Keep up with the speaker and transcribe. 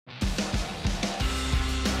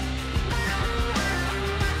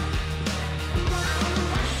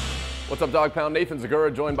What's up, Dog Pound? Nathan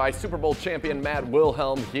Zegura, joined by Super Bowl champion Matt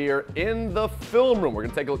Wilhelm here in the film room. We're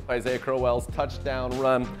going to take a look at Isaiah Crowell's touchdown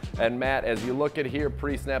run. And Matt, as you look at here,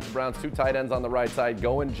 pre-snap, the Browns 2 tight ends on the right side,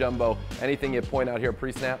 going jumbo. Anything you point out here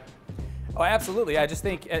pre-snap? Oh, absolutely. I just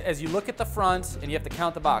think as you look at the front and you have to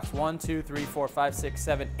count the box, 1, 2, 3, 4, 5, 6,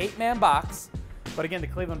 7, 8-man box. But again, the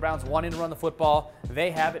Cleveland Browns wanting to run the football.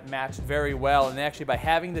 They have it matched very well. And actually, by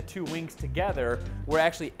having the two wings together, we're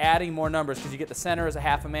actually adding more numbers because you get the center as a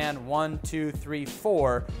half a man, 1, 2, 3,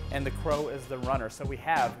 4, and the Crow is the runner. So we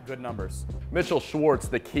have good numbers. Mitchell Schwartz,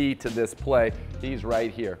 the key to this play. He's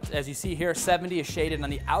right here. As you see here, 70 is shaded on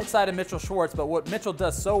the outside of Mitchell Schwartz. But what Mitchell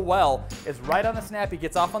does so well is right on the snap, he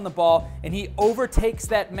gets off on the ball, and he overtakes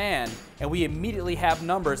that man. And we immediately have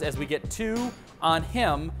numbers as we get 2 on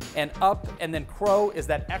him and up, and then Crow is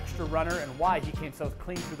that extra runner and why he came so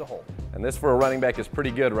clean through the hole. And this for a running back is pretty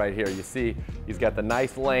good right here. You see he's got the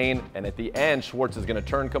nice lane, and at the end Schwartz is going to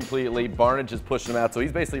turn completely. Barnage is pushing him out, so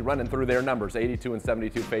he's basically running through their numbers, 82 and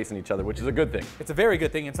 72 facing each other, which is a good thing. It's a very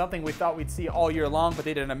good thing and something we thought we'd see all year long, but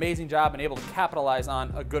they did an amazing job and able to capitalize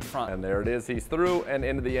on a good front. And there it is. He's through and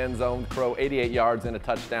into the end zone. Crow 88 yards and a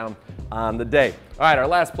touchdown on the day. All right, our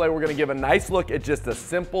last play, we're going to give a nice look at just a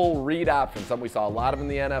simple read option, something we saw a lot of in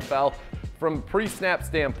the NFL. From pre-snap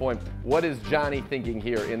standpoint, what is Johnny thinking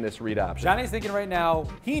here in this read option? Johnny's thinking right now,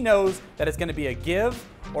 he knows that it's going to be a give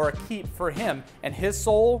or a keep for him, and his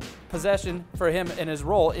sole possession for him in his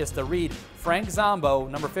role is to read Frank Zombo,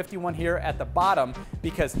 number 51 here at the bottom,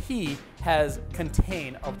 because he has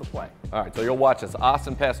contain of the play. All right, so you'll watch this.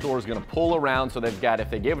 Austin Pastor is going to pull around, so they've got,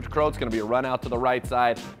 if they gave it to Crow, it's going to be a run out to the right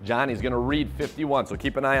side. Johnny's going to read 51, so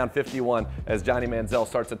keep an eye on 51 as Johnny Manziel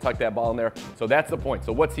starts to tuck that ball in there. So that's the point.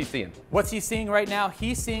 So what's he seeing? What's he seeing right now?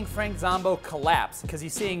 He's seeing Frank Zombo collapse because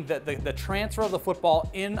he's seeing the transfer of the football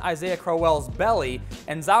in Isaiah Crowell's belly,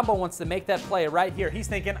 and Zombo wants to make that play right here. He's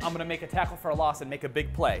thinking, I'm going to make a tackle for a loss and make a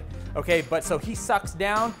big play. Okay, but so he sucks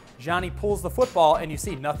down, Johnny pulls the football, and you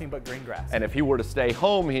see nothing but green grass. And if he were to stay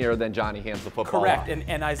home here, then Johnny hands the football Correct, off.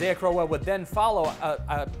 and Isaiah Crowell would then follow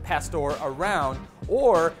Pastor around,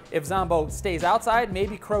 or if Zombo stays outside,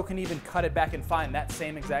 maybe Crow can even cut it back and find that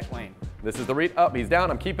same exact lane. This is the read up. He's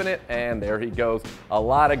down. I'm keeping it. And there he goes. A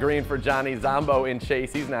lot of green for Johnny. Zombo in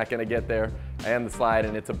chase. He's not going to get there. And the slide.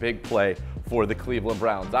 And it's a big play for the Cleveland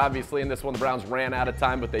Browns. Obviously, in this one, the Browns ran out of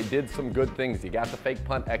time, but they did some good things. You got the fake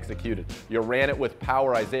punt executed. You ran it with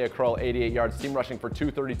power. Isaiah Crowell, 88 yards. Team rushing for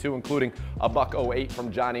 232, including a $108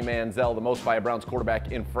 from Johnny Manziel, the most by a Browns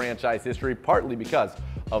quarterback in franchise history, partly because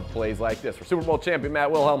of plays like this. For Super Bowl champion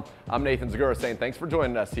Matt Wilhelm, I'm Nathan Zegura saying thanks for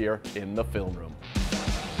joining us here in the film room.